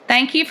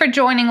Thank you for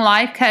joining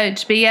Life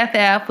Coach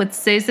BFF with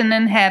Susan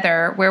and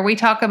Heather, where we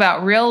talk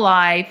about real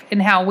life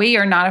and how we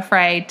are not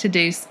afraid to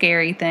do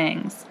scary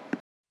things.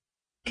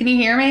 Can you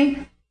hear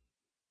me?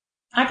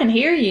 I can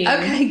hear you.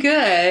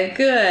 Okay,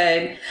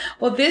 good.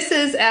 Well, this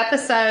is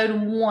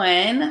episode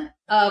 1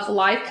 of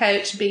Life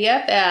Coach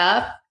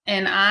BFF,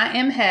 and I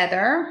am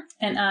Heather.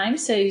 And I'm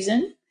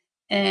Susan.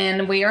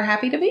 And we are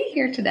happy to be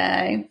here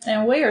today.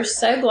 And we are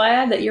so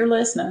glad that you're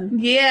listening.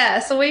 Yeah,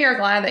 so we are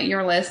glad that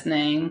you're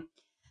listening.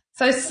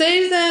 So,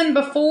 Susan,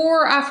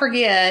 before I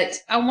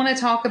forget, I want to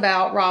talk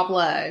about Rob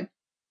Lowe.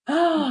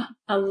 Oh,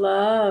 I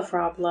love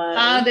Rob Lowe.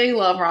 I do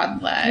love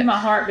Rob Lowe. My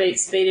heartbeat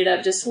speeded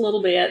up just a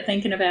little bit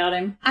thinking about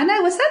him. I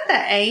know. Was that the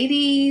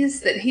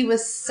 80s that he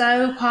was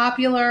so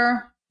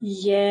popular?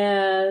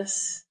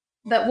 Yes.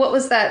 What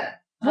was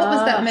that? What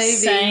was that movie?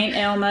 St.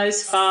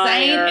 Elmo's Fire.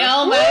 St.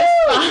 Elmo's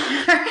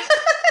Fire.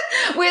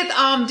 With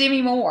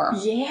Demi Moore.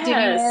 Yes.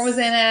 Demi Moore was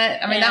in it.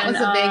 I mean, that was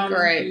a big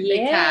group.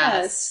 Big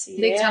cast.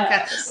 Big time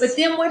cast. But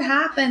then what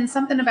happened?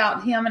 Something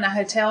about him in a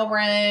hotel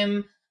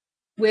room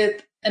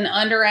with an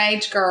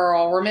underage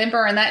girl.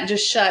 Remember? And that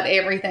just shut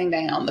everything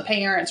down. The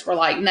parents were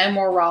like, no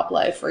more Rob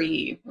Lowe for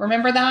you.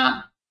 Remember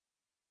that?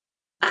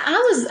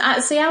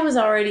 I was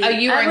already. Oh,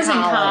 you were in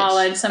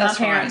college, so That's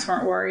my parents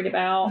weren't worried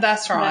about.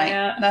 That's right.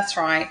 That. That's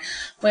right.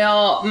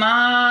 Well,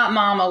 my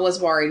mama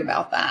was worried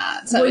about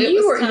that. So well,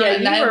 you were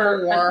underage.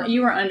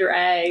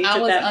 I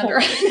was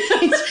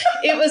underage.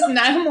 It was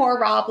no more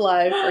Rob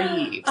Lowe for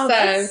you. Oh,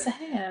 that's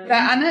sad.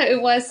 I know,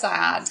 it was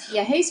sad.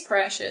 Yeah, he's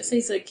precious.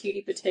 He's a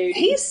cutie patootie.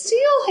 He's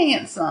still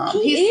handsome.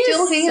 He's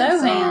still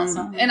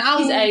handsome. And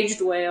he's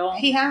aged well.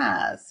 He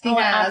has.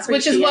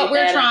 Which is what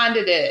we're trying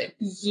to do.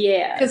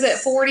 Yes. Because at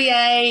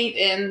 48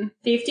 and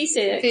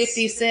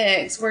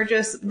 56,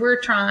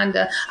 we're trying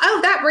to. Oh,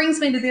 that brings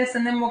me to this,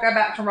 and then we'll go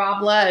back to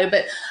Rob Lowe.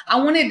 But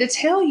I wanted to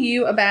tell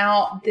you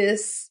about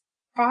this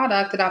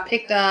product that I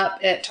picked up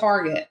at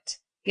Target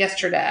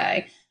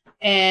yesterday.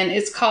 And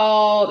it's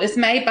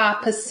made by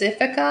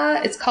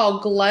Pacifica. It's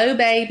called Glow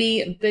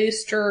Baby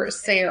Booster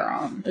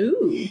Serum.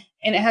 Ooh.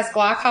 And it has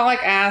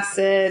glycolic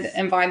acid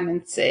and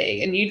vitamin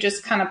C. And you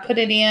just kind of put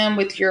it in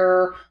with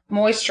your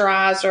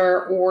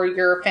moisturizer or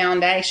your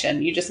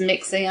foundation. You just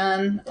mix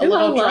in a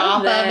little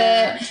drop of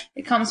it.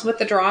 It comes with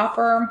the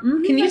dropper.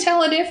 Mm-hmm. Can you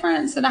tell a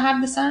difference that I have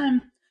the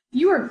same?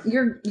 You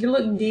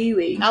look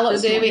dewy. I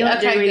look dewy. You look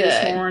okay, dewy good.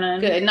 This morning.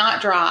 Good.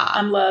 Not dry.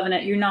 I'm loving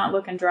it. You're not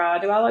looking dry.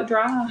 Do I look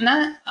dry?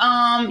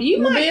 No. You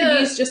might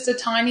use just a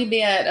tiny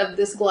bit of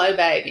this Glow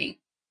Baby.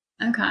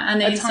 Okay. I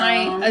need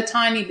a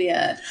tiny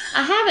bit.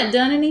 I haven't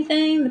done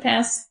anything the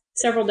past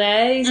several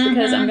days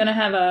because I'm going to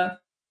have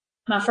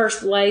my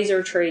first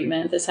laser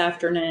treatment this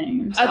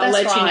afternoon. So I'll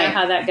let you know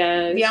how that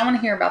goes. Yeah, I want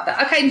to hear about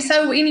that. Okay.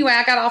 So anyway,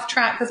 I got off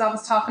track because I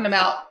was talking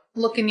about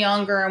looking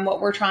younger and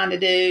what we're trying to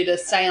do to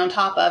stay on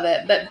top of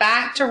it. But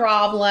back to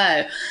Rob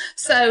Lowe.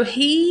 So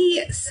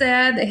he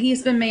said that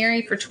he's been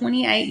married for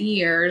 28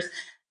 years.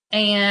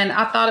 And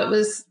I thought it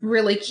was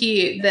really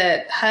cute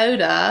that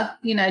Hoda,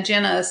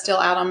 Jenna is still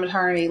out on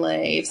maternity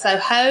leave. So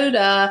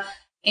Hoda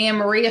and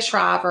Maria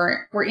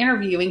Shriver were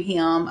interviewing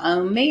him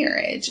on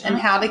marriage and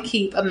how to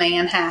keep a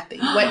man happy.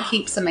 What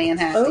keeps a man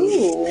happy?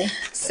 Oh,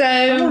 so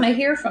I want to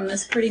hear from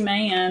this pretty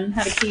man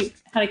how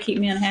to keep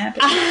men happy.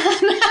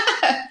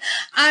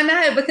 I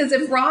know, because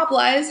if Rob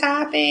Lowe's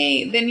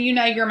happy, then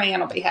your man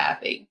will be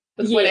happy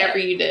with whatever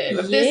you do.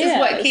 If this is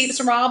what keeps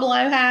Rob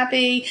Lowe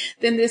happy,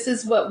 then this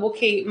is what will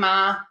keep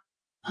my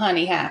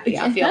honey happy.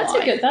 I feel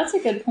that's a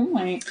good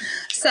point.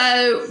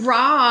 So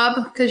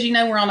Rob, because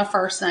we're on a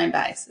first name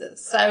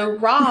basis. So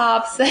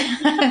Rob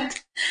said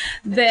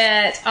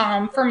that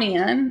for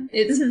men,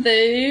 it's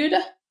food,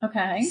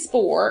 okay,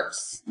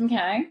 sports,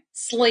 okay,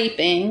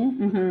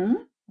 sleeping,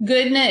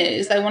 good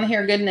news. They want to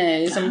hear good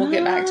news, and we'll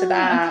get back to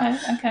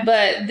that. Okay.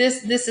 But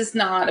this is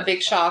not a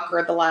big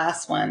shocker. The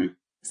last one,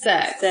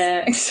 sex.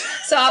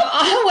 So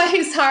I've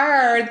always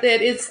heard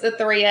that it's the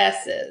 3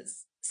 S's.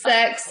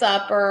 Sex,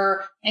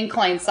 supper, and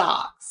clean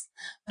socks.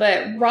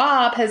 But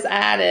Rob has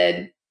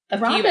added a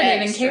few extras.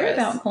 Didn't even care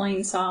about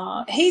clean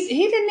socks. He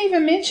didn't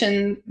even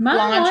mention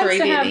laundry,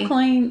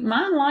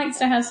 Mine likes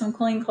to have some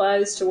clean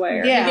clothes to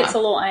wear. Yeah. He gets a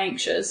little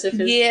anxious if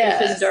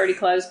his dirty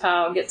clothes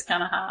pile gets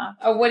kind of high.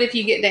 Or what if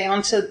you get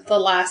down to the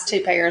last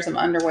 2 pairs of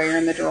underwear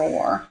in the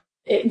drawer?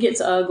 It gets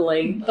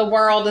ugly. The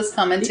world is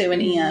coming to an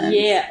end.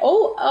 Yeah.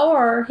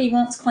 Or he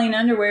wants clean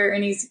underwear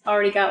and he's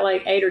already got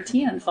like 8 or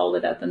 10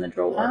 folded up in the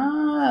drawer.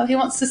 Oh, he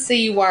wants to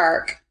see you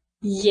work.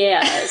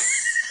 Yes.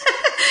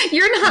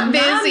 You're not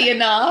busy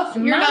enough.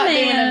 You're not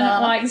doing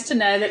enough. Likes to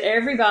know that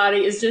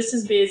everybody is just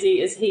as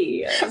busy as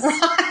he is.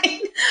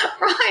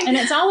 Right. And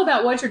it's all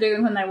about what you're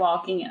doing when they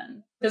walk in.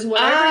 Because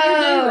whatever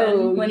you're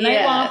doing when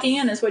they walk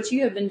in is what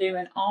you have been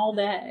doing all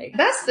day.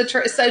 That's the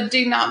truth. So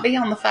do not be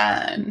on the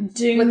phone.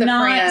 Do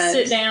not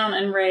sit down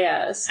and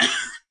rest.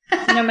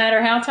 No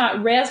matter how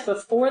tired. Rest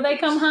before they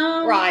come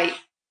home. Right.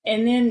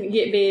 And then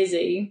get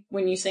busy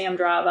when you see them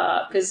drive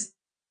up. Because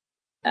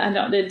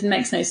It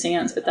makes no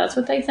sense, but that's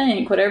what they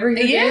think. Whatever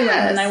you're doing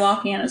when they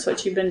walk in is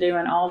what you've been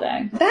doing all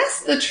day.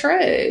 That's the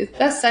truth.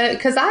 That's so,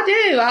 because I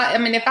do. I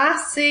mean, if I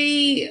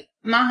see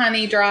my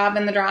honey drive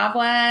in the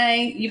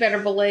driveway, you better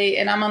believe,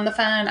 and I'm on the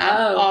phone,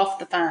 I'm off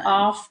the phone.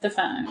 Off the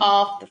phone.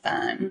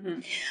 Mm-hmm.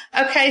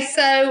 Okay,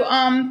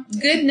 so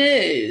good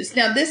news.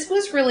 Now, this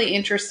was really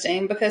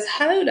interesting because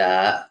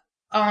Hoda,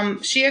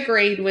 she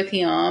agreed with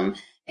him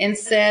and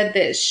said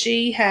that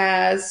she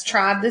has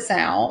tried this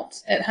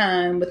out at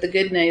home with the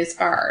good news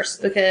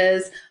first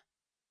because,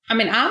 I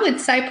mean, I would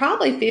say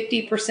probably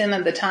 50%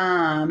 of the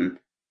time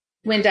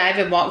when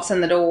David walks in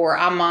the door,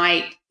 I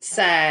might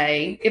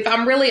say, if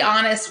I'm really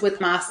honest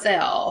with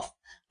myself,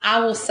 I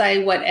will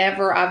say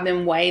whatever I've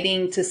been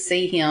waiting to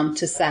see him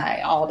to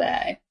say all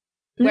day,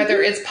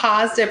 whether it's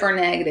positive or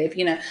negative.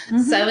 You know,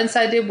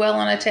 so-and-so did well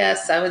on a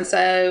test,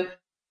 so-and-so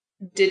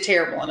did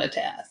terrible on a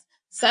test.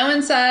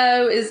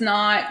 So-and-so is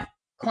not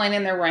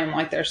cleaning their room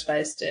like they're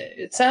supposed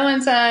to.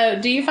 So-and-so,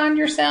 do you find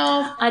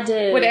yourself? I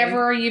do.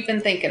 Whatever you've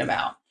been thinking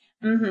about.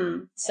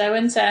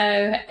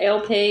 So-and-so,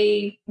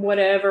 LP,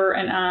 whatever,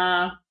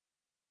 and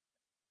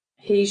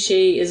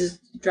she is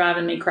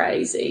driving me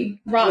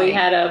crazy. Right. We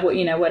had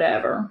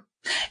whatever.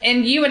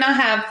 And you and I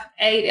have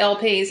 8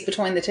 LPs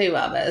between the two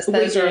of us.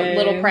 Those are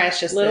little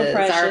preciouses. Little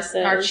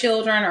preciouses. Our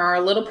children are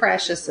our little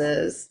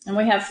preciouses. And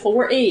we have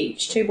 4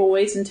 each, 2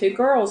 boys and 2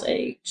 girls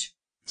each.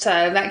 So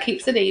that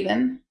keeps it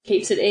even.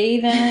 Keeps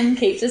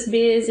us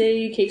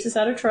busy, keeps us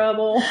out of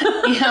trouble.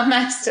 Yeah,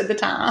 most of the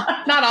time.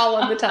 Not all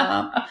of the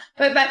time.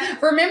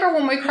 But remember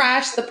when we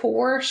crashed the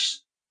Porsche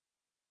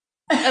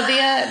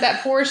event,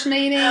 that Porsche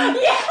meeting? Yeah,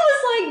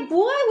 I was like,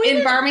 boy.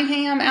 In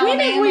Birmingham,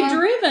 Alabama. When have we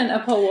driven a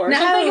Porsche?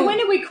 No. When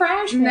did we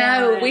crash one?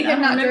 No, we have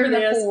not driven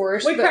a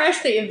Porsche. We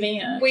crashed the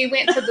event. We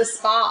went to the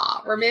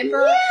spa,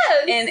 remember?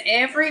 Yes. And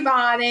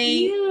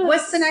everybody,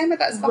 what's the name of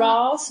that spa?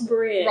 Ross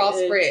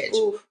Bridge.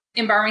 Oof.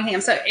 In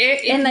Birmingham. So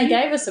and they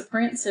gave us a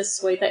princess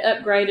suite. They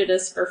upgraded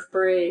us for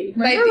free.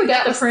 Remember we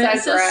got the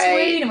princess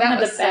suite and we had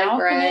the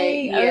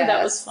balcony? Yes. Oh,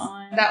 that was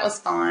fun. That was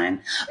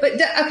fun. But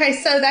okay,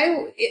 so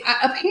they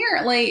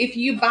apparently, if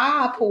you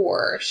buy a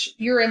Porsche,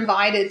 you're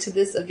invited to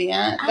this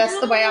event. That's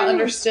the way I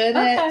understood it.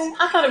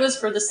 I thought it was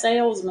for the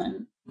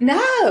salesman.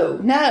 No.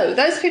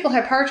 Those people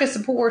have purchased a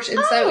Porsche,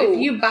 and so if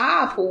you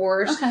buy a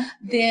Porsche,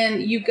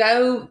 then you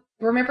go.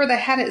 Remember, they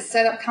had it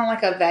set up kind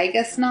of like a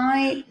Vegas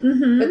night,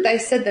 but they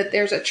said that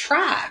there's a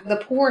track. The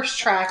Porsche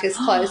track is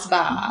close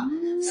by.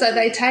 So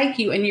they take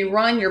you and you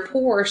run your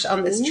Porsche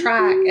on this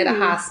track at a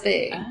high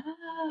speed.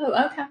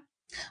 Oh, okay.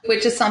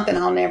 Which is something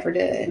I'll never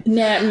do.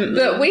 No.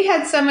 But we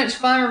had so much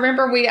fun.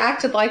 Remember, we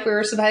acted like we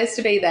were supposed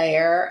to be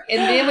there,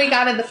 and then we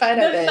got in the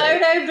photo booth. The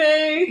photo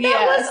booth.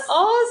 That was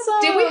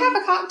awesome. Did we have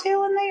a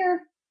cocktail in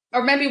there?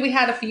 Or maybe we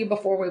had a few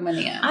before we went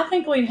in. I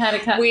think we'd had a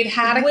couple. We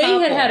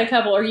had a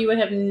couple, or you would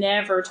have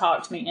never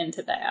talked me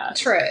into that.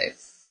 True.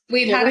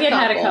 We had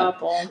a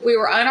couple. We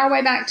were on our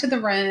way back to the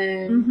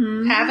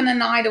room, having a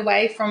night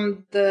away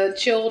from the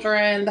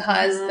children, the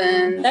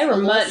husband. They were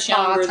much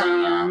younger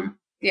than.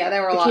 Yeah,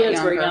 they were a lot younger. The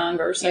kids were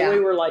younger, so we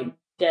were like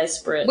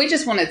desperate. We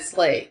just wanted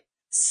sleep.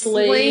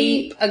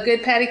 Sleep, a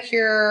good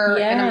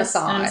pedicure, and a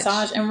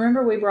massage. And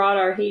remember, we brought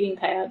our heating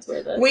pads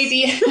with us. We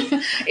did.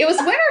 It was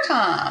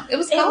wintertime. It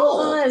was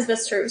cold. It was.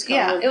 That's true. It was cold.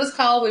 Yeah, it was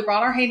cold. We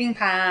brought our heating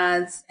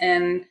pads.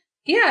 And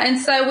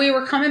so we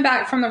were coming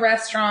back from the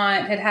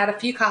restaurant, had a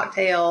few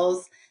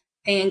cocktails,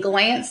 and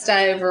glanced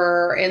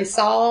over and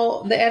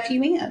saw the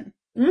FUN.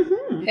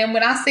 And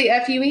when I see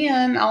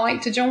FUN, I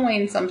like to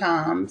join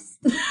sometimes,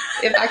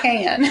 if I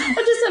can.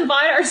 We'll just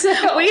invite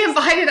ourselves. We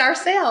invited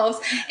ourselves.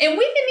 And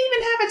we didn't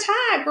even have a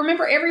tag.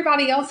 Remember,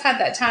 everybody else had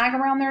that tag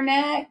around their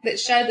neck that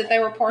showed that they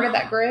were part of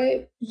that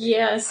group?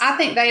 Yes. I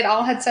think they'd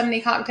all had so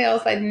many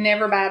cocktails, they'd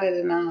never batted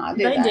an eye,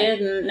 did they? They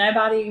didn't.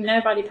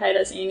 Nobody paid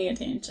us any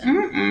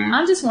attention.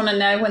 I just want to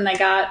know when they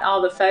got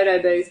all the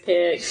photo booth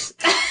pics.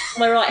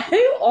 They were like,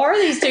 who are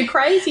these 2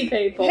 crazy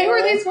people? Who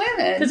are these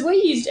women? Because we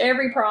used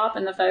every prop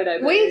in the photo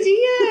booth. We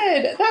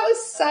did. That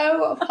was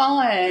so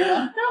fun.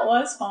 That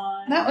was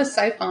fun. That was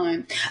so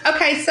fun.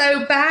 Okay,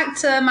 so back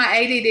to my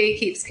ADD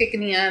keeps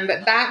kicking in,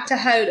 but back to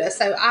Hoda.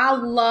 So I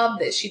love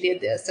that she did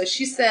this. So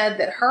she said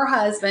that her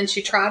husband,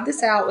 she tried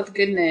this out with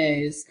good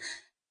news,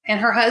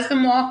 and her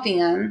husband walked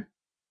in,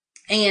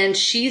 and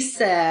she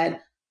said,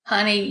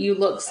 honey, you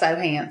look so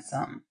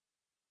handsome.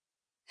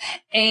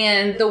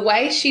 And the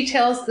way she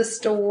tells the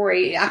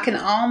story, I can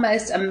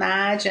almost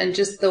imagine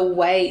just the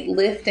weight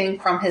lifting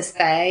from his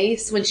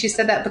face when she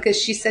said that, because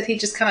she said he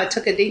just kind of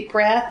took a deep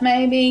breath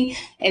maybe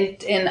and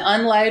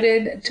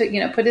unloaded,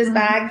 put his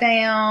bag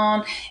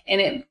down,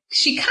 and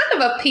she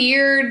kind of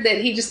appeared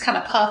that he just kind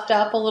of puffed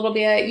up a little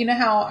bit. You know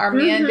how our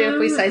men do if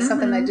we say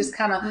something, they just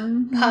kind of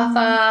puff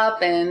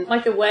up, and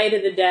like the weight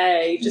of the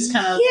day just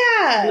kind of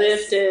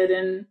lifted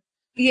and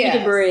you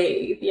could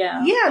breathe.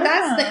 Yeah,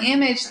 that's the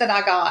image that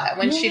I got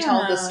when she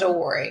told the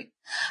story.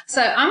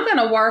 So I'm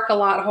going to work a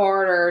lot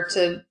harder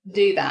to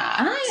do that.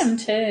 I am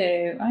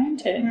too.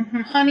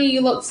 Honey, you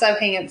look so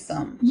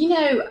handsome.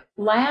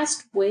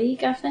 Last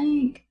week, I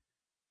think,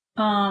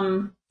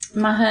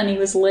 my honey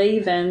was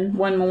leaving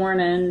one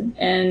morning,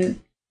 and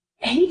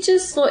he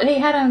just looked, he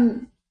had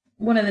on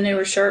one of the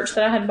newer shirts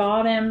that I had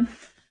bought him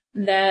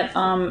that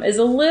is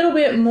a little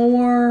bit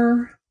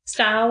more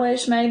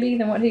stylish maybe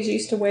than what he's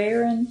used to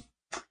wearing,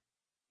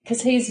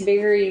 because he's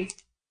very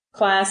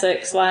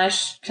classic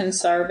 /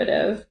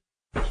 conservative.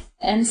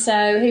 And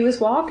so he was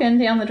walking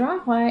down the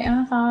driveway, and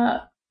I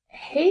thought,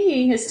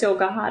 he has still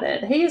got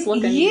it. He is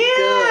looking good.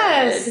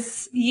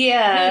 Yes. He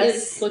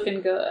is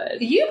looking good.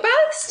 You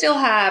both still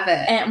have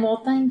it. And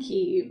well, thank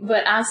you.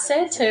 But I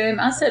said to him,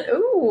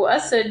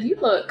 you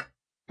look,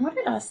 what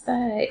did I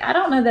say? I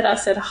don't know that I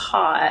said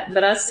hot,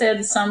 but I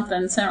said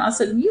something. So I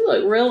said, you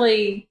look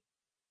really,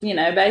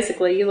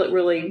 basically you look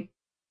really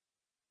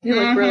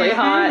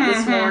hot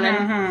this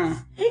morning.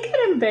 He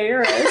got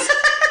embarrassed.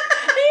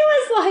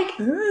 Like,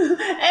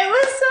 it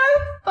was so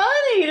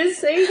funny to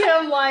see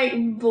him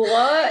like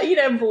blush.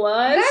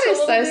 That is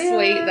so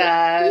sweet, though.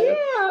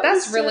 Yeah,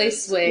 that's really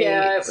sweet.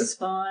 Yeah, it was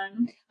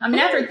fun. I mean,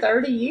 after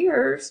 30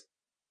 years.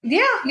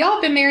 Yeah, y'all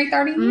have been married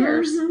 30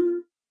 years.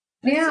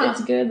 Mm-hmm. Yeah,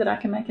 it's good that I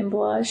can make him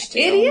blush too.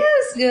 It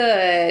is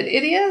good.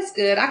 It is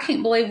good. I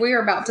can't believe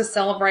we're about to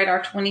celebrate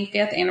our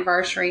 25th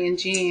anniversary in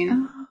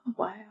June. Oh,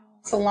 wow.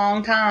 It's a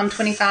long time,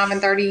 25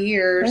 and 30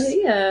 years. It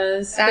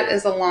is. That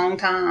is a long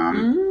time.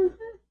 Mm-hmm.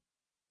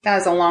 That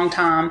was a long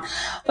time.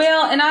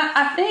 Well, and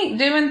I think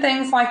doing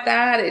things like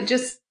that,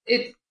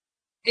 it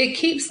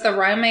keeps the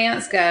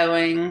romance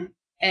going.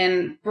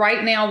 And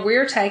right now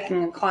we're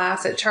taking a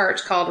class at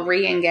church called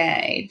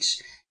Re-Engage.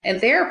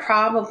 And there are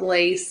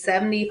probably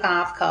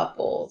 75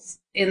 couples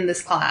in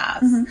this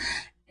class. Mm-hmm.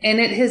 And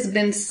it has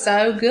been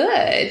so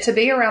good to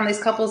be around these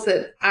couples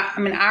that,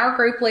 our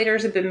group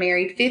leaders have been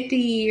married 50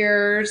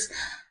 years.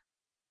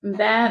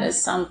 That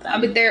is something. I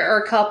mean, there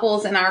are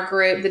couples in our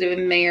group that have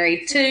been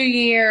married 2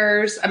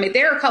 years. I mean,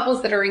 there are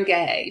couples that are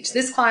engaged.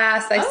 This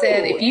class, they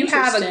said, if you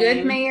have a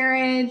good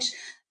marriage,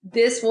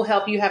 this will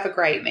help you have a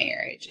great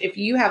marriage. If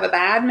you have a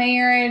bad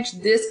marriage,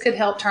 this could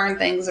help turn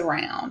things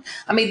around.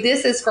 I mean,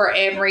 this is for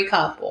every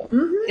couple,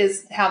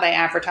 is how they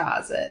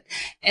advertise it.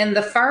 And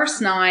the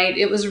first night,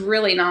 it was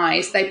really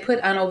nice. They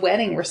put on a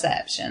wedding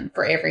reception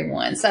for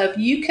everyone. So if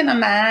you can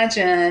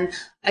imagine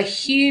a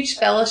huge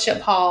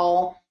fellowship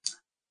hall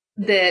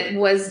that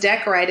was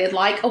decorated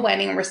like a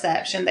wedding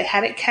reception. They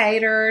had it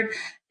catered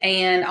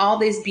and all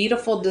these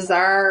beautiful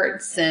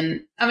desserts.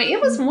 And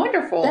it was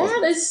wonderful.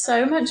 That is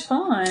so much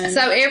fun.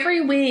 So every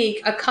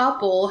week, a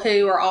couple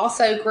who are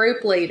also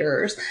group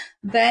leaders,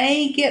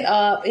 they get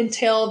up and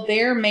tell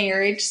their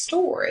marriage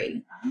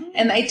story.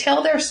 And they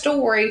tell their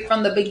story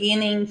from the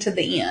beginning to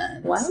the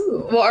end. Wow.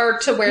 Or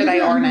to where they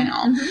are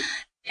now.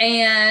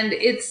 And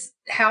it's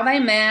how they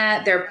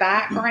met, their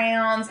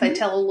backgrounds. They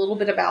tell a little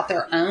bit about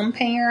their own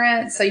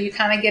parents, so you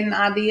kind of get an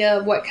idea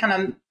of what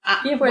kind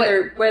of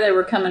where they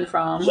were coming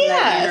from.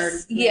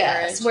 Yes,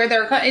 where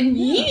they're and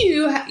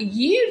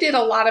you did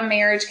a lot of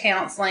marriage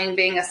counseling,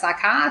 being a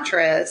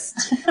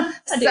psychiatrist,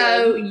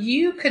 so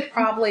you could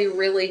probably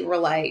really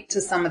relate to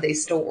some of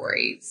these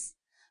stories.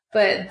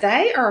 But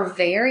they are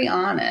very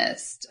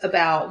honest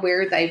about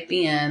where they've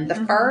been.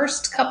 The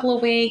first couple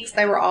of weeks,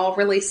 they were all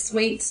really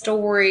sweet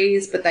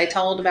stories, but they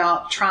told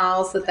about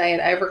trials that they had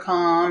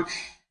overcome.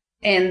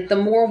 And the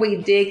more we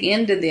dig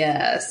into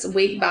this,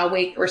 week by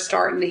week, we're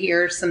starting to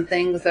hear some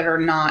things that are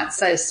not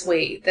so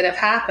sweet that have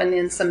happened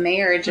in some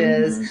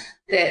marriages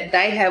that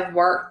they have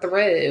worked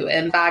through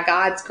and by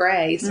God's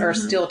grace are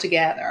still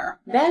together.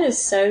 That is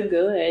so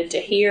good to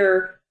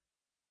hear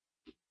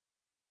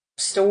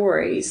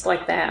stories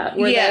like that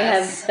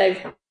where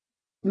they've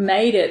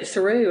made it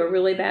through a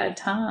really bad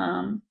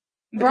time,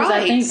 because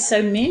I think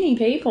so many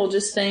people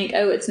just think,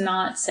 it's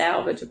not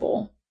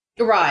salvageable,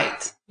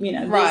 this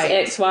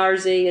X, Y, or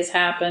Z has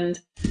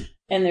happened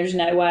and there's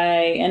no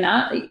way. And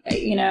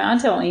I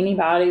tell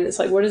anybody that's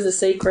like, what is the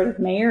secret of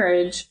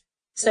marriage?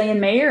 Staying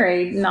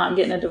married, not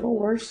getting a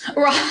divorce.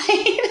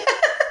 Right.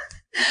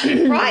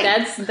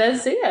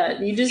 That's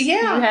it. You just you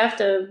have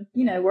to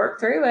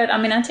work through it.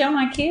 I tell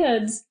my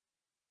kids,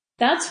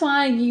 that's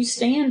why you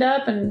stand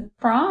up and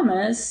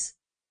promise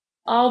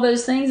all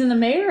those things in the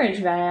marriage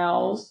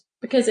vows.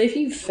 Because if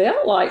you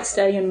felt like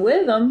staying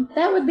with them,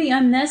 that would be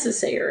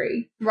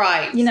unnecessary.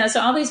 Right. So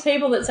all these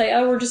people that say,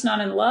 we're just not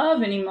in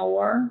love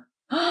anymore.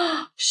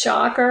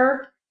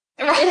 Shocker.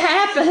 Right. It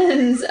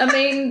happens.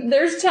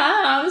 There's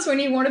times when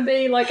you want to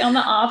be like on the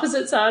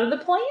opposite side of the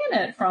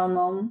planet from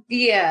them.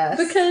 Yes.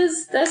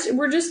 Because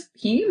we're just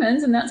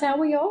humans and that's how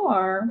we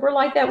are. We're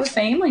like that with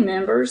family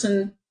members,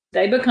 and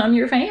they become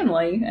your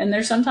family, and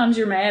there's sometimes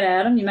you're mad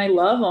at them. You may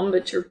love them,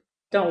 but you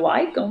don't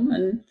like them,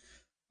 and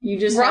you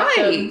just have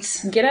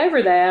to get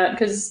over that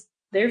because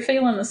they're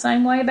feeling the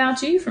same way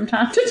about you from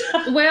time to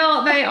time.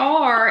 Well, they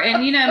are.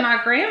 And,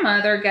 my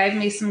grandmother gave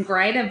me some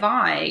great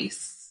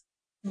advice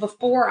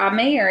before I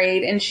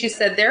married, and she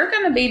said, there are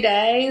going to be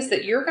days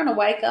that you're going to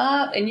wake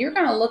up and you're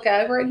going to look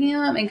over at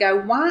him and go,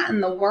 why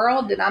in the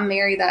world did I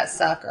marry that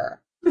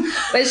sucker?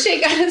 But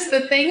she goes,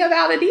 the thing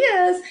about it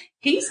is,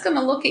 he's going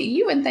to look at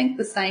you and think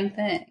the same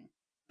thing.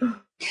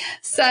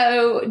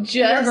 So just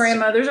your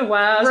grandmother's a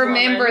wise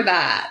remember woman.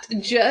 that.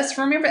 Just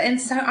remember.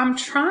 And so I'm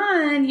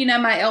trying,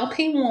 my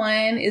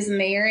LP1 is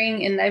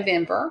marrying in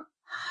November.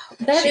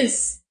 That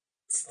is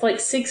like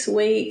 6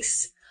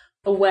 weeks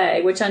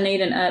away, which I need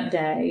an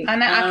update. I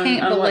know, I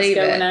can't on believe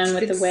what's going it. on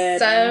with It's the wedding.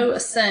 so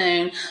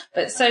soon.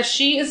 But so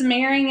she is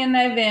marrying in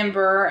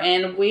November,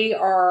 and we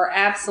are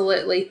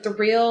absolutely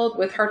thrilled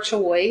with her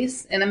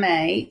choice in a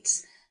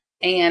mate.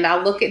 And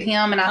I look at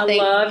him and I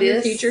think, love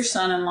your future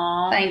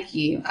son-in-law. Thank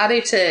you. I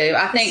do too.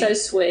 I think He's so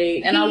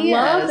sweet. And I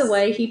love the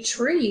way he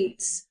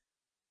treats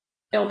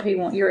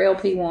LP1, your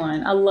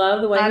LP1. I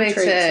love the way he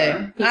treats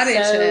her. I do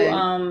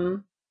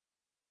too.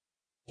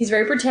 He's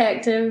very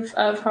protective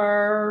of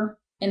her,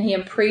 and he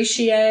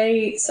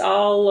appreciates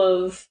all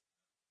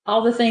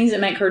the things that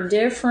make her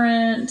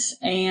different,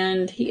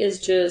 and he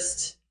is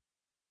just...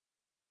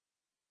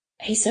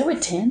 He's so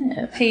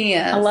attentive. He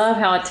is. I love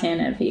how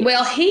attentive he is.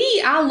 Well,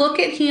 I look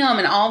at him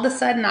and all of a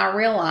sudden I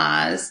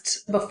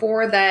realized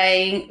before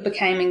they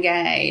became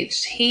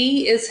engaged,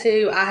 he is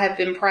who I have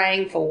been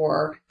praying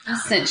for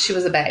since she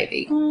was a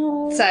baby.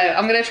 Oh. So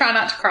I'm going to try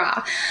not to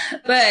cry.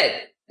 But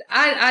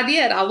I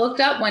did. I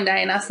looked up one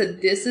day and I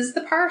said, this is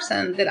the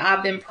person that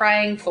I've been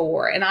praying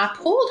for. And I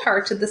pulled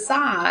her to the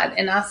side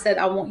and I said,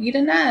 I want you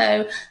to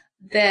know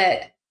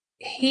that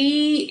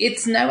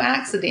it's no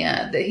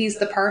accident that he's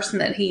the person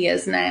that he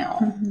is now.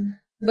 Mm-hmm.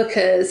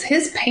 Because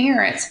his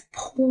parents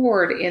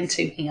poured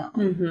into him.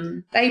 Mm-hmm.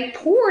 They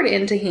poured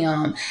into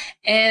him.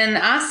 And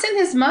I sent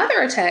his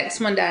mother a text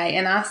one day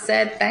and I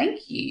said,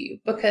 thank you,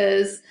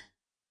 because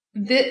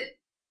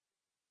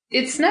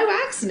it's no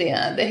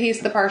accident that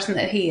he's the person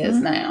that he is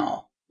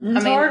now.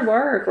 It's hard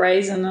work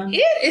raising them.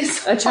 It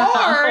is a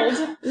hard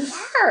child.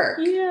 work.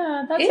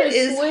 Yeah, that's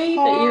It so sweet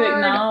that you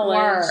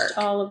acknowledged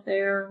all of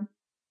their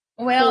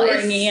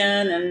pouring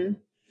in. And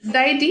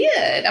they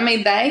did. I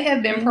mean, they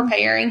have been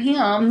preparing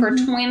him for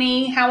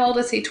 20, how old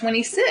is he?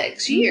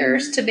 26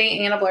 years to be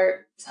Anna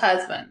Blair's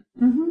husband.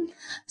 Mm-hmm.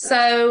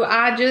 So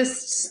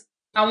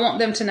I want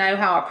them to know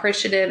how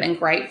appreciative and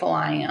grateful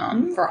I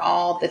am for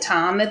all the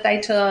time that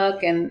they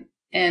took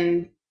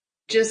and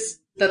just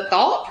the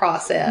thought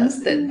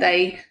process that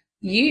they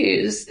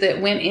used that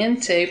went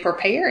into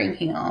preparing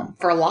him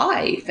for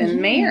life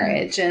and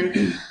marriage.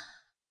 And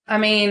I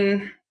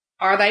mean,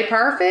 are they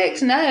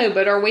perfect? No,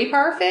 but are we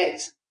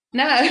perfect?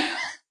 No.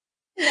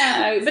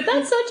 No, but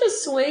that's such a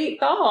sweet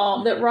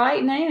thought that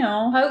right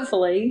now,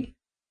 hopefully,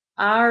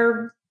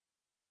 our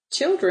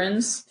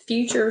children's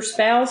future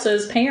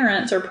spouses'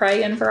 parents are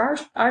praying for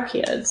our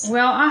kids.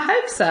 Well, I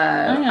hope so.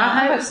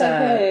 I hope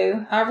so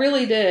too. I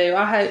really do.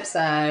 I hope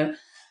so.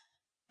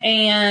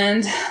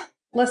 And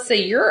let's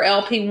see, your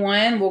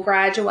LP1 will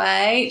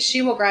graduate.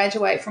 She will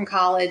graduate from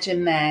college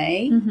in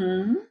May.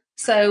 Mm-hmm.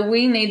 So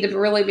we need to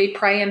really be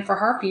praying for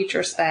her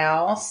future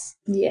spouse.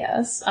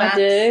 Yes, I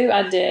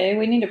do.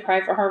 We need to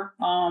pray for her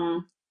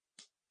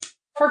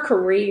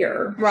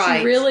career.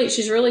 Right.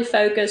 She's really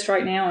focused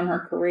right now on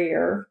her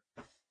career.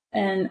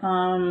 And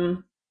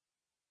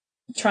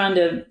trying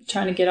to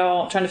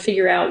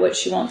figure out what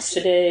she wants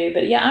to do.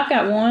 But yeah, I've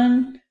got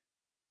 1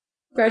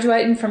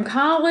 graduating from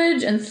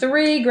college and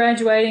 3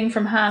 graduating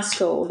from high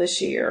school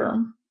this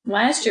year.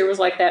 Last year was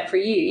like that for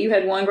you. You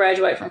had 1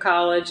 graduate from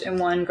college and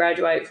 1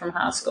 graduate from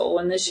high school.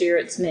 And this year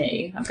it's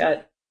me. I've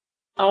got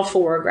all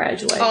 4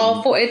 graduating.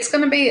 All 4.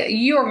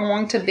 You are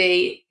going to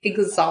be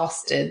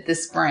exhausted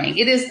this spring.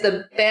 It is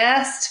the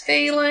best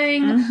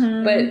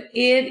feeling, but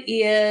it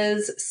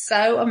is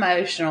so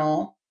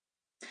emotional.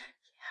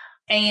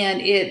 And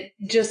it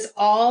just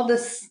all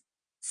this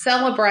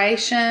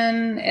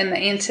celebration and the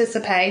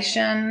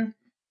anticipation,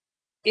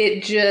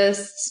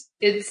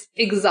 it's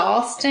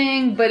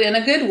exhausting, but in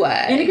a good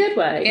way. In a good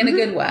way. In a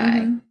good way.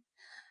 Mm-hmm.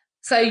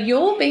 So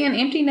you'll be an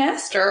empty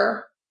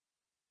nester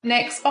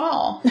next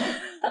fall.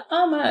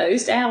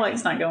 Almost.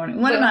 Alex not going.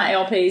 One of my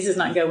LPs is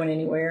not going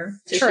anywhere.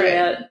 True.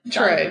 Yet.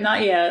 True.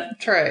 Not yet.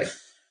 True.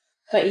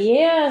 But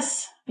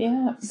yes.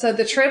 Yeah. So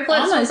the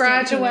triplets will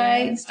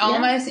graduate.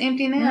 Almost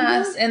empty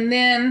nest. And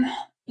then,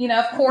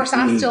 of course,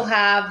 I still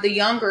have the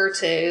younger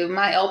 2,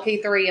 my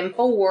LP3 and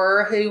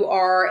 4, who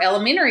are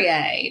elementary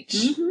age.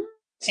 Mm-hmm.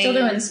 Still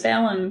doing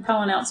spelling,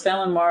 calling out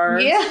spelling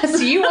words.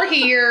 Yes, you were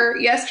here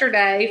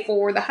yesterday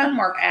for the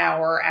homework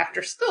hour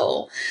after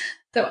school.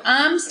 So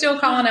I'm still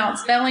calling out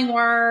spelling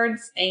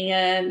words,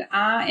 and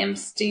I am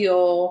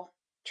still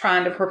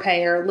trying to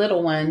prepare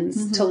little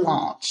ones to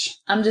launch.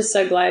 I'm just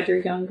so glad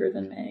you're younger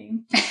than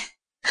me.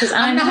 Because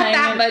I'm not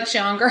that much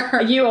younger.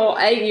 8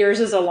 years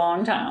is a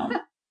long time.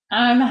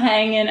 I'm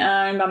hanging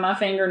on by my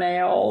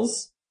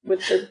fingernails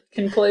with the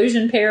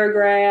conclusion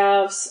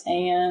paragraphs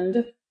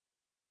and,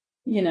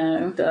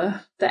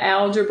 the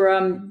algebra.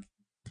 I'm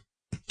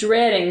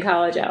dreading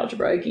college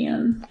algebra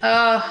again.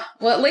 Well,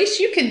 at least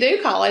you can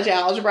do college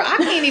algebra. I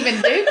can't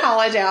even do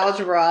college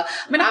algebra.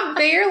 I mean, I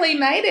barely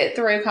made it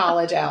through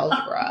college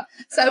algebra.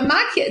 So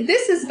my kid,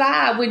 this is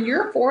bad when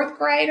your 4th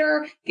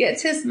grader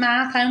gets his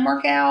math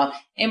homework out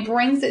and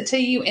brings it to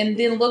you and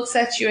then looks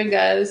at you and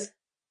goes,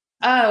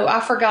 "Oh,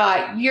 I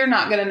forgot. You're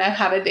not going to know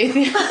how to do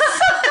this."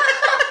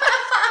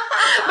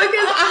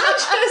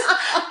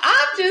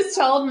 I've just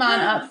told mine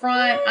up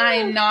front, I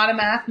am not a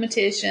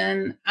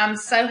mathematician. I'm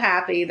so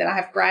happy that I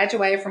have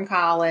graduated from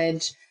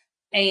college,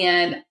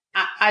 and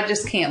I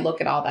just can't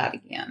look at all that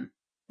again.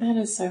 That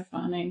is so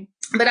funny.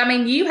 But I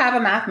mean, you have a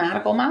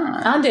mathematical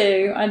mind. I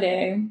do.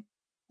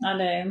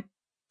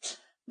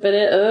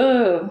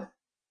 But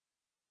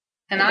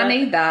and I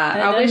need that.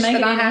 I wish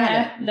that I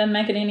had it. Doesn't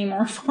make it any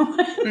more fun.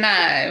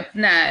 No.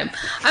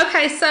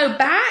 Okay, so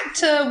back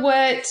to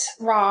what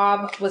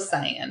Rob was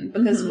saying,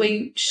 because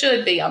we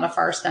should be on a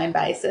first name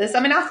basis. I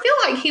mean, I feel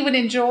like he would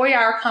enjoy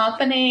our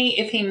company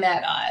if he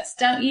met us,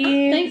 don't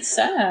you? I think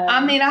so.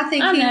 I mean, I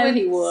think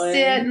he would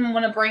sit and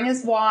want to bring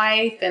his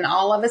wife and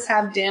all of us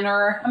have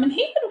dinner. I mean,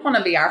 he would want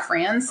to be our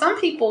friends. Some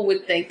people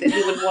would think that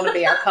he would want to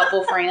be our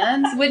couple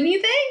friends. Wouldn't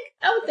you think?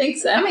 I would think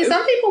so. I mean,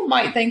 some people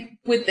would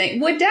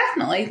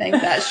definitely think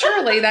that.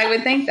 Surely they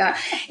would think that.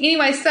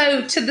 Anyway,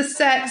 so to the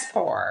sex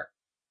part,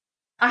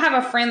 I have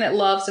a friend that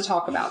loves to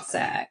talk about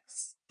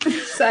sex.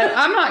 So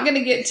I'm not going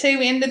to get too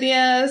into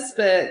this,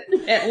 but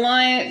at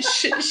lunch,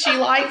 she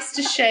likes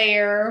to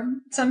share.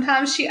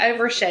 Sometimes she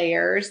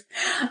overshares.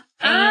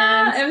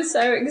 I am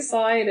so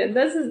excited.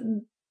 This is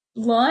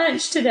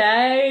lunch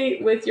today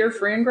with your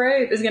friend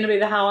group is going to be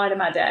the highlight of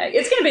my day.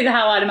 It's going to be the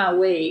highlight of my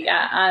week.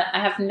 I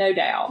have no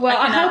doubt. Well,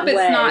 I hope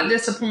it's not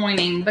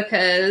disappointing,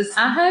 because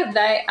I hope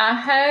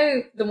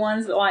the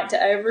ones that like to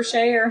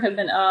overshare have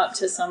been up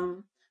to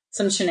some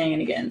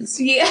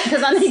shenanigans. Yeah,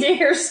 because I need to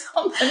hear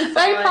something. They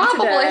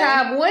probably today.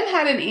 have. One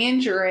had an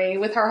injury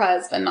with her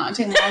husband not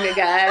too long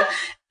ago.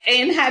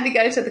 And had to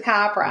go to the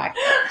chiropractor,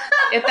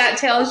 if that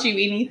tells you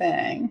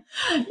anything.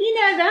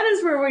 That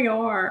is where we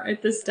are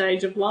at this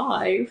stage of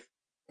life.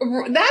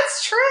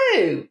 That's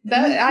true.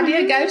 I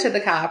did go to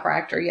the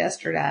chiropractor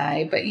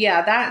yesterday, but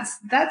yeah, that's,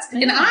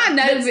 and I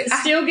know.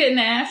 Still getting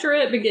after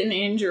it, but getting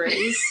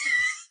injuries.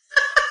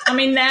 I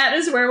mean, that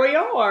is where we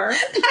are.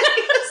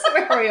 That is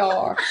where we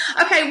are.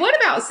 Okay, what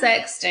about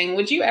sexting?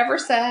 Would you ever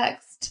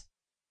sext?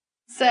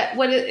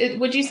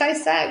 Would you say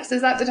sex?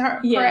 Is that the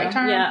correct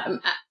term? Yeah.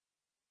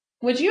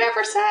 Would you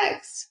ever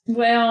sext?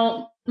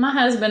 Well, my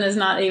husband is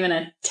not even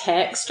a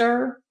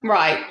texter.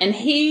 Right. And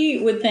he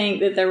would think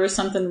that there was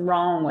something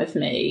wrong with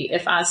me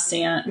if I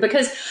sent,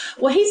 because,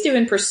 he's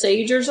doing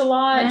procedures a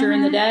lot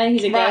during the day.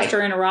 He's a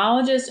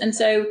gastroenterologist. And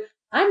so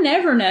I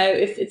never know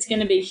if it's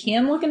going to be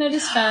him looking at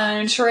his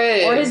phone.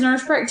 True. Or his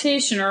nurse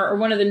practitioner or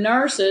one of the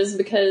nurses,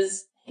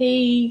 because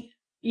he,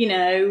 he's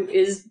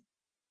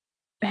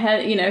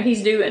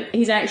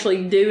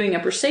actually doing a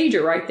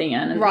procedure right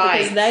then. Right.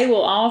 Because they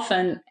will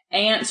often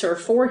answer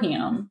for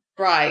him.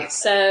 Right.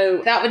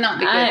 So that would not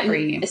be good for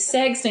you.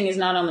 Sexting is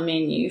not on the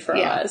menu for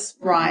us.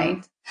 Right.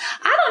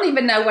 Mm-hmm. I don't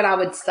even know what I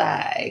would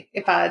say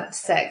if I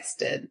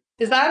sexted.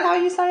 Is that how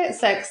you say it?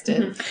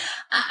 Sexted. Mm-hmm.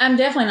 I'm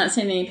definitely not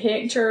sending any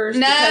pictures.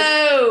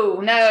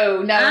 No.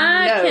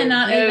 I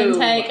cannot even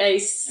take a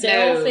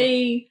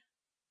selfie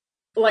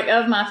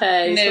of my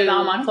face with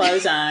all my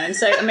clothes on.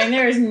 So I mean,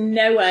 there is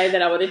no way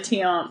that I would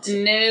attempt.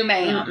 No,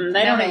 ma'am.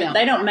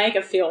 They don't make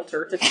a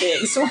filter to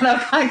fix what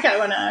I've got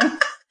going on.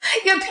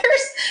 Yeah,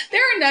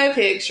 there are no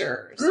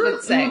pictures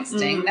with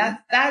sexting.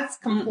 That's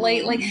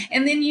completely,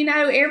 and then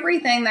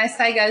everything they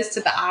say goes to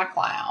the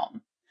iCloud.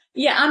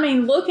 Yeah, I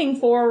mean, looking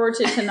forward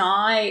to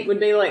tonight would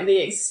be like the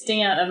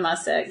extent of my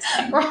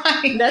sexting.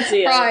 Right. That's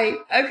it. Right.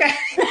 Okay.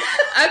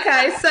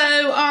 Okay.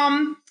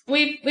 So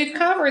we've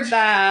covered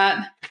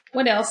that.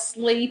 What else?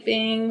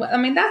 Sleeping. I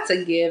mean, that's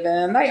a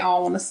given. They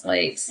all want to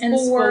sleep.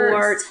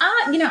 Sports.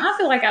 I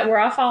feel like where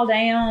I fall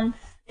down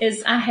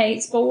is I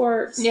hate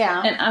sports.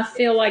 Yeah. And I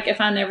feel like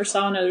if I never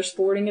saw another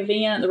sporting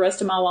event the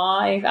rest of my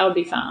life, I would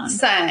be fine.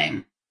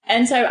 Same.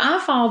 And so I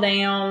fall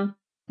down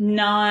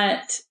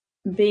not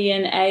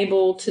being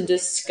able to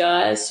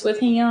discuss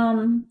with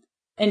him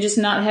and just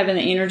not having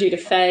the energy to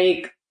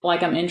fake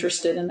like I'm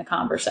interested in the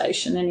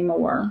conversation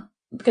anymore.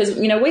 Because,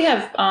 we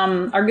have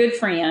our good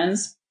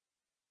friends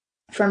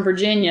from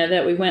Virginia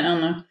that we went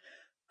on a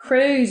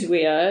cruise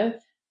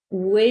with.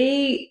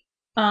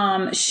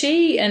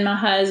 She and my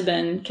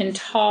husband can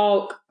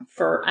talk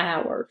for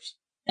hours,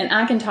 and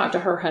I can talk to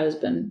her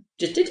husband.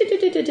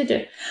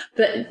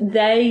 But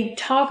they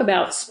talk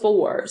about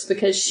sports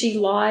because she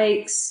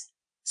likes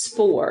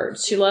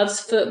sports. She loves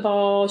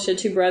football. She had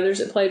two brothers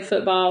that played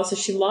football, so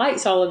she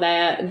likes all of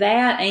that.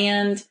 That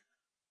and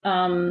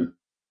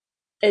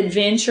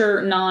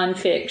adventure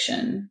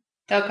nonfiction.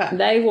 Okay.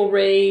 They will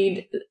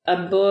read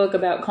a book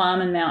about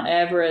climbing Mount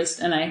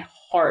Everest in a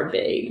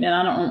heartbeat, and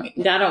I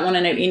don't want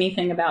to know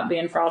anything about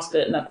being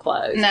frostbitten up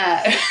close.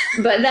 No.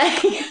 But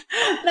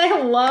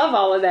they love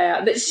all of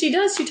that. But she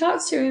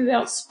talks to me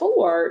about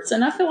sports,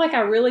 and I feel like I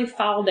really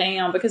fall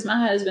down because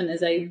my husband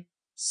is a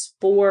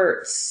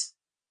sports.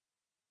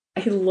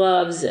 He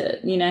loves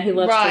it. He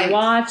loves to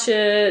watch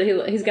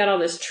it. He's got all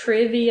this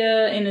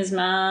trivia in his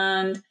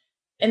mind.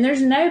 And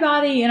there's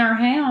nobody in our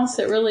house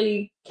that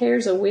really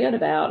cares a whit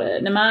about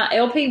it. Now, my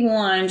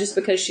LP1, just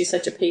because she's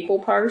such a people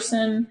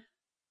person,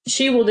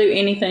 she will do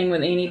anything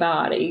with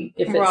anybody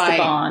if it's the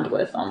bond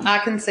with them. I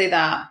can see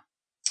that.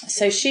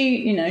 So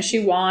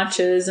she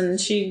watches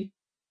and she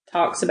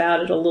talks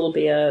about it a little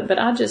bit, but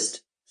I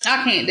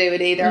can't do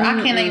it either.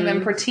 I can't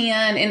even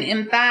pretend. And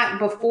in fact,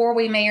 before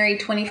we married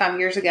 25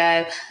 years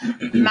ago,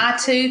 my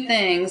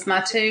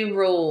two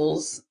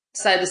rules,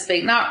 so to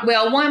speak,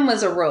 one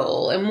was a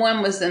rule and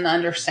one was an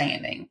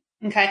understanding.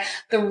 Okay.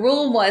 The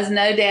rule was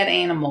no dead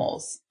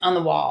animals on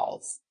the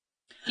walls.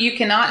 You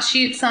cannot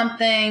shoot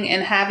something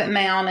and have it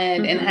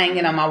mounted and hang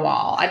it on my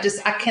wall. I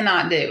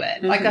cannot do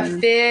it. Like a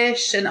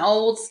fish, an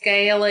old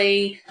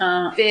scaly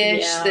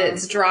fish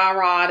that's dry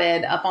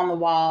rotted up on the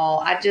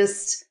wall. I don't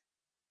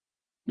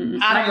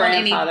want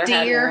any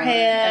deer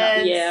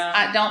heads.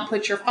 I don't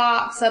put your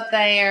fox up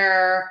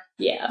there.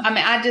 Yeah. I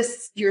mean,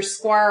 your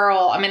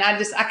squirrel. I mean,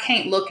 I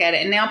can't look at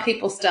it. And now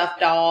people stuff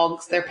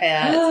dogs, their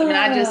pets. I mean,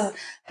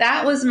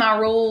 that was my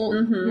rule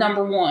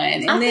number one.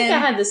 And I think I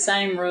had the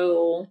same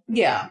rule.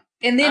 Yeah.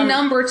 And then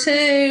number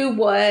two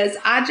was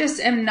I just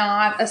am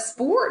not a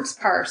sports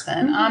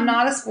person. I'm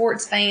not a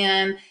sports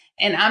fan.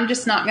 And I'm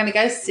just not going to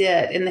go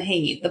sit in the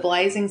heat, the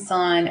blazing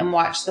sun, and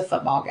watch the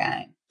football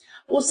game.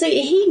 Well,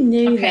 see, he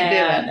knew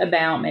that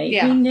about me.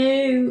 Yeah. He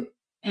knew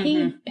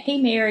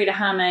he married a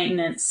high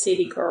maintenance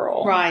city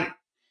girl. Right.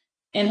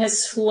 And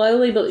has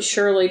slowly but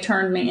surely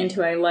turned me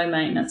into a low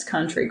maintenance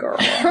country girl.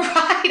 Right.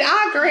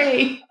 I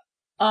agree.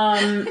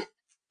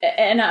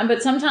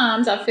 But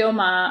sometimes I feel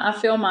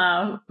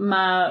my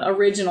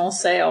original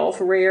self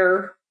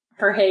rear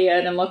her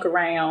head and look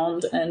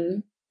around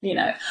and,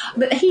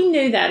 but he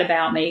knew that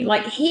about me.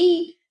 Like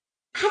I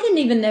didn't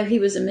even know he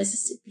was a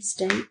Mississippi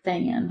State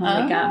fan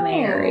when we got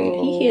married.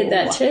 He hid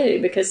that too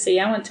because, see,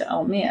 I went to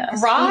Ole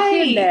Miss.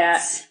 Right. He hid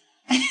that.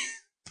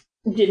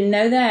 Didn't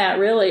know that,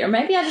 really. Or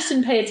maybe I just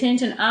didn't pay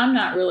attention. I'm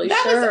not really sure.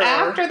 That was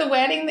after the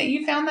wedding that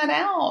you found that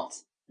out.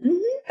 Mm-hmm.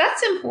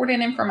 That's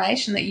important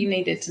information that you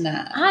needed to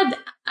know.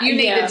 You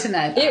needed to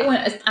know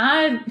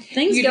that.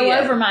 Things go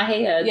over my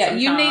head. Yeah,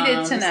 sometimes. You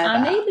needed to know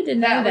that. I needed to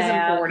know that.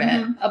 That was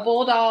important. A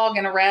bulldog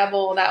and a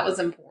rebel, that was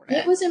important.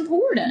 It was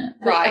important.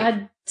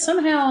 Right.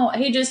 Somehow,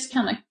 he just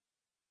slid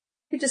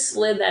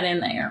that in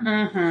there.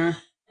 Mm-hmm.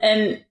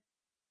 And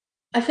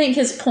I think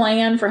his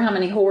plan for how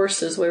many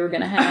horses we were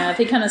going to have,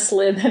 he kind of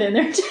slid that in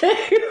there too.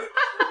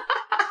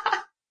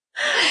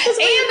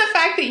 And the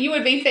fact that you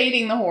would be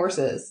feeding the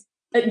horses.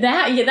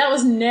 That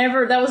was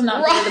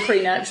not part of the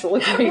prenuptial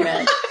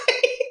agreement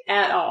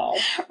at all.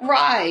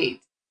 Right.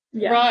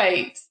 Yeah.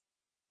 Right.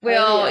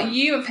 Well,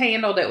 you have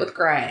handled it with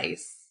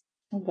grace.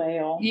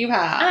 Well, you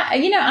have.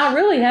 I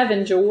really have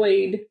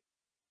enjoyed.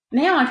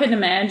 Now I couldn't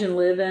imagine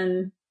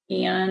living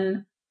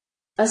in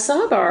a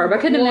suburb. I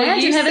couldn't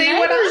imagine having neighbors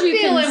what I'm you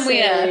feeling can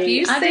see. With.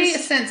 You see,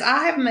 since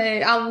I have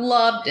moved, I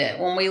loved it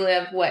when we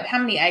lived. How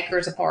many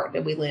acres apart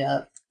did we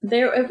live?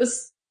 We were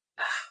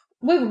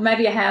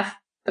maybe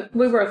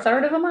we were a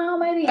third of a mile,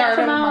 maybe half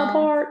a mile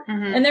apart.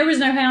 Mm-hmm. And there was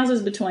no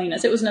houses between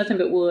us. It was nothing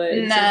but woods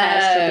and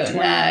pasture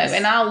between us.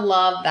 And I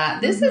love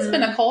that. This has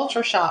been a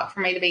culture shock for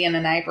me to be in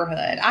a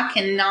neighborhood. I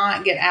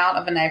cannot get out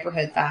of a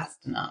neighborhood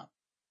fast enough.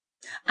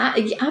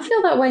 I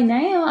feel that way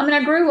now. I mean,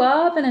 I grew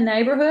up in a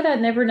neighborhood.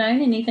 I'd never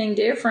known anything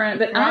different,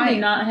 but I do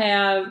not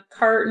have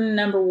curtain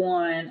number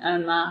one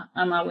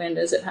on my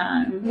windows at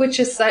home. Which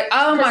is so,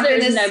 oh my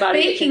goodness.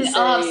 Speaking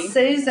of,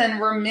 Susan,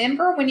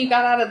 remember when you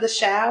got out of the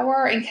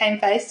shower and came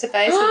face to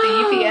face with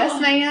the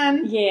UPS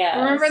man?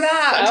 Yeah. Remember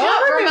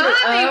that?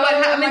 Remind me what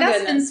happened. I mean,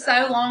 that's been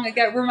so long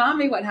ago. Remind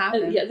me what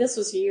happened. Yeah, this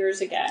was years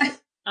ago.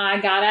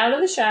 I got out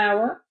of the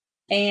shower.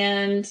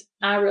 And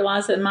I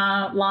realized that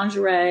my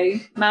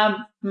lingerie,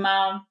 my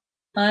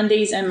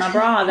undies and my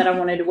bra that I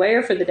wanted to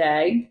wear for the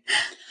day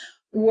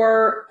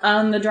were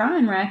on the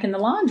drying rack in the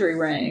laundry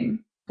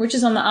room, which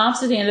is on the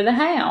opposite end of the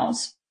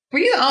house.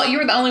 You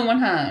were the only one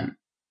home?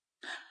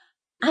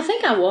 I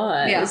think I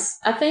was.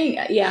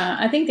 Yeah.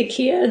 I think the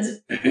kids,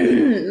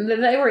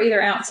 they were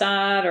either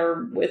outside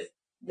or with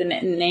the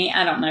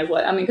I don't know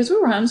what. I mean, because we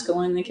were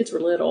homeschooling, the kids were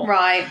little.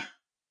 Right.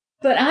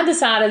 But I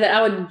decided that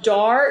I would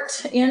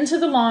dart into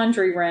the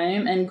laundry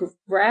room and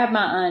grab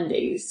my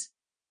undies.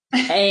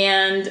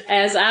 And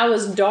as I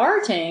was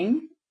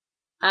darting,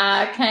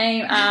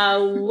 I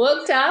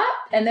looked up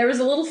and there was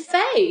a little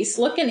face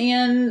looking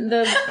in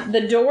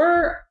the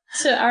door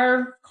to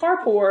our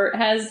carport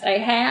has a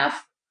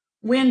half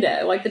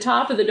window. Like the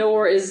top of the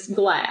door is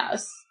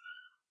glass.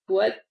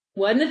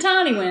 Wasn't a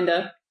tiny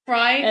window.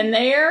 Right. And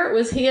there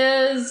was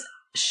his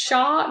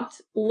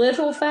shocked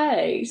little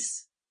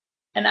face.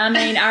 And I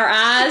mean, our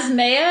eyes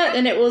met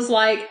and it was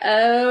like,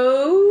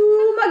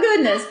 oh my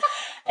goodness.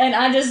 And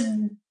I just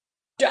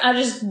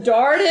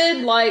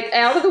darted like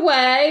out of the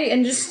way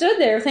and just stood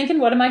there thinking,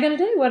 what am I going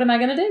to do? What am I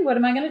going to do? What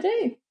am I going to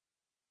do?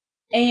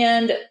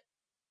 And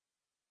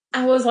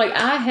I was like,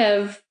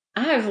 I've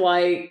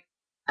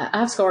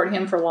scarred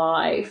him for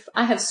life.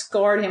 I have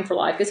scarred him for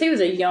life because he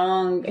was a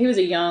young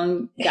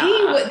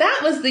guy.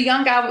 That was the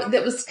young guy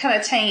that was kind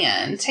of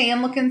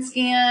tan looking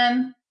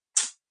skin.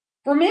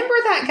 Remember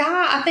that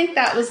guy? I think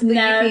that was the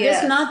No, UPS.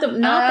 this not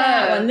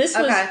that one. This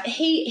was okay.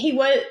 he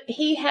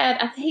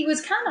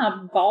was kind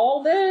of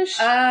baldish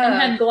Oh. and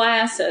had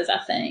glasses, I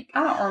think.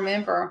 I don't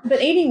remember.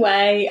 But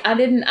anyway, so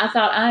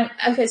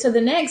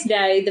the next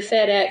day the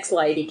FedEx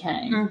lady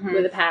came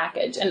with a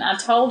package, and I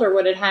told her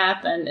what had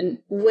happened, and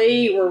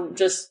we were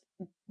just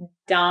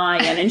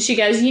dying. And she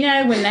goes,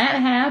 when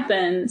that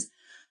happens,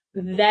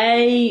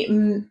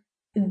 you're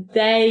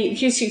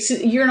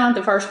not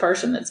the first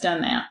person that's done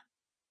that.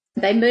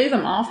 They move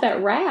them off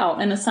that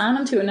route and assign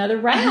them to another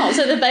route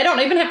so that they don't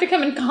even have to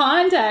come in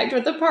contact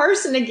with the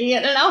person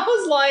again. And I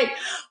was like,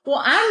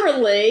 well, I'm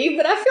relieved,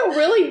 but I feel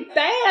really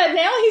bad.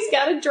 Now he's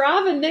got to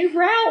drive a new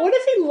route. What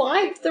if he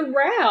liked the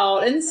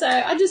route? And so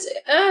I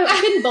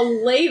couldn't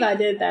believe I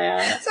did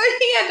that. So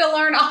he had to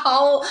learn a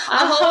whole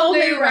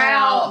new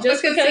route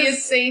just because he had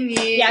seen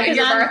you in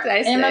your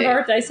birthday suit. In my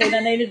birthday suit,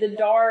 I needed to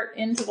dart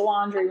into the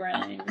laundry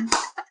room.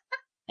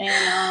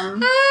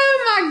 And,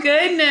 oh my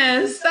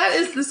goodness, that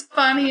is the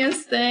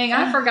funniest thing.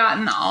 I've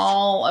forgotten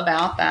all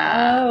about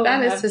that.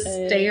 That is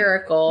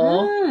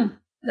hysterical.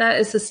 That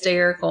is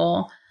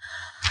hysterical.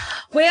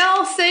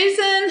 Well,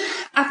 Susan,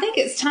 I think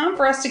it's time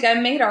for us to go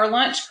meet our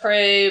lunch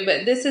crew,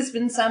 but this has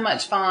been so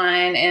much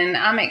fun, and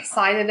I'm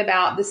excited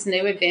about this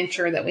new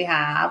adventure that we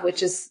have,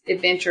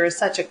 adventure is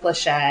such a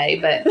cliche,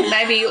 but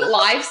maybe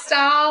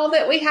lifestyle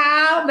that we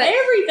have. But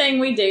everything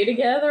we do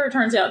together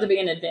turns out to be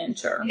an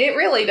adventure. It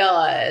really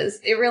does.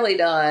 It really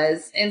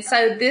does. And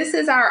so this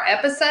is our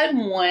episode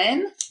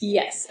 1.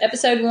 Yes,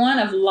 episode 1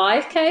 of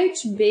Life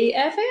Coach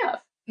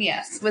BFF.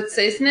 Yes, with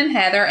Susan and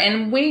Heather,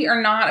 and we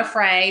are not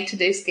afraid to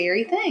do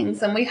scary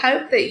things, and we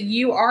hope that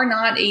you are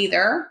not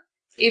either.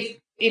 If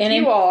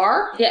you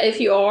are,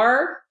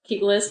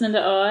 keep listening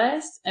to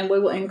us, and we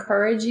will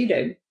encourage you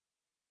to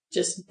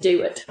just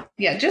do it.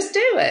 Yeah, just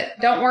do it.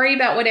 Don't worry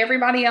about what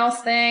everybody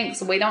else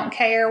thinks. We don't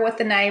care what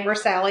the neighbor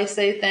Sally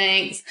Sue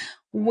thinks.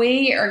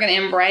 We are going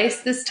to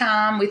embrace this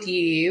time with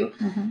you.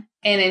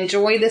 And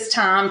enjoy this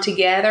time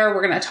together.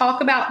 We're going to talk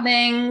about we're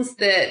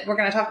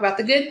going to talk about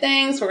the good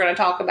things. We're going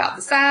to talk about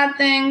the sad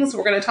things.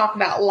 We're going to talk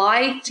about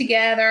life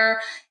together.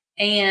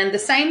 And the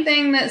same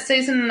thing that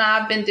Susan and I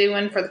have been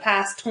doing for the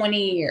past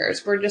 20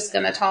 years. We're just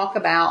going to talk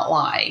about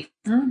life.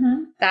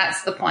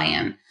 That's the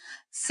plan.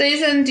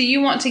 Susan, do you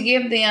want to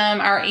give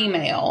them our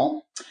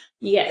email?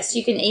 Yes,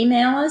 you can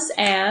email us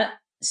at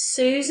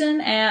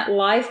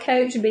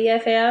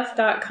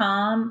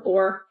Susan@lifecoachbff.com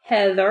or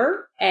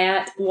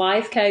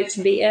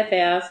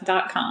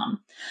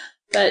Heather@lifecoachbff.com.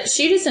 But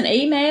shoot us an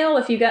email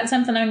if you've got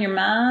something on your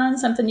mind,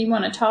 something you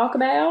want to talk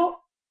about.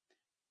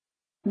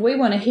 We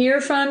want to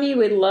hear from you.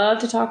 We'd love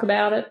to talk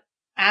about it.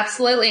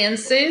 Absolutely. And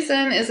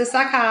Susan is a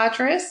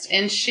psychiatrist,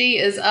 and she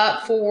is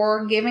up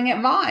for giving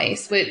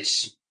advice,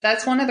 which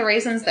that's one of the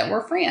reasons that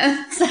we're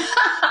friends. Some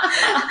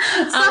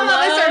of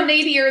us are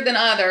needier than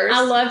others.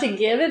 I love to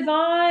give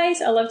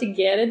advice. I love to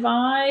get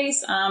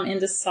advice. I'm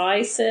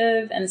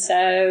indecisive, and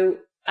so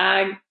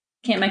I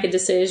can't make a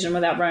decision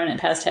without running it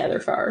past Heather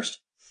first.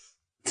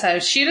 So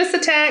shoot us a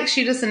text,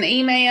 shoot us an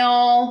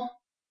email,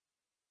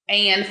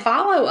 and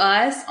follow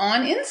us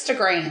on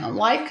Instagram,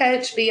 Life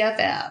Coach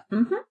BFF.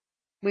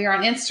 We are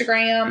on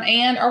Instagram,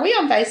 and are we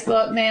on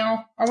Facebook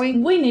now? Are we?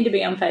 We need to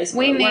be on Facebook.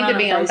 We need to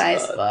be on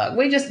Facebook.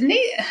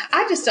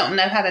 I just don't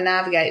know how to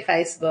navigate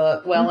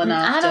Facebook well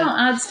enough.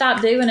 I'd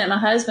stop doing it. My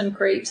husband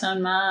creeps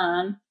on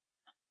mine.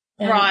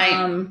 And,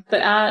 right.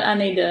 But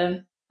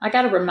I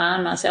got to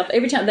remind myself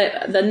every time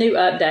the new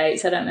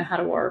updates, I don't know how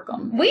to work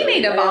them. We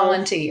need to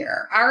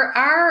volunteer.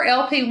 Our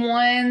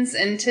LP1s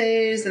and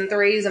 2s and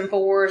 3s and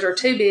 4s are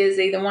too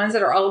busy. The ones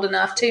that are old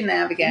enough to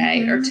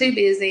navigate are too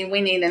busy.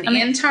 We need an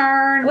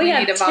intern. We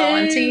need to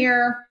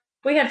volunteer.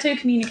 We have 2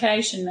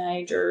 communication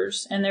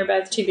majors, and they're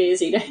both too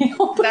busy to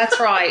help. That's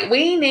right.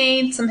 We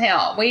need some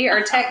help. We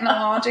are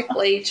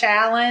technologically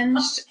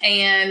challenged,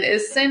 and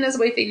as soon as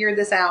we figure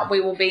this out, we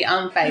will be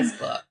on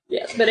Facebook.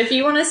 Yes, but if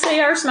you want to see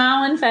our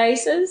smiling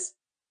faces,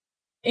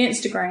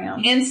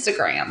 Instagram.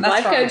 That's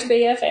Life Coach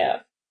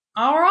BFF.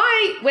 All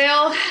right.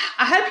 Well,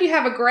 I hope you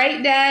have a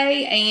great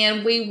day,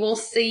 and we will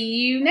see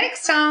you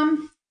next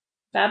time.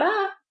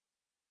 Bye-bye.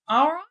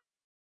 All right.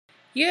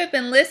 You have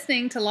been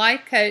listening to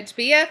Life Coach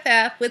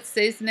BFF with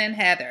Susan and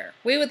Heather.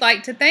 We would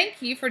like to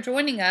thank you for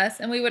joining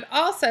us, and we would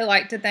also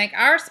like to thank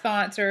our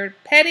sponsor,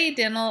 Petty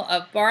Dental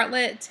of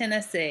Bartlett,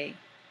 Tennessee.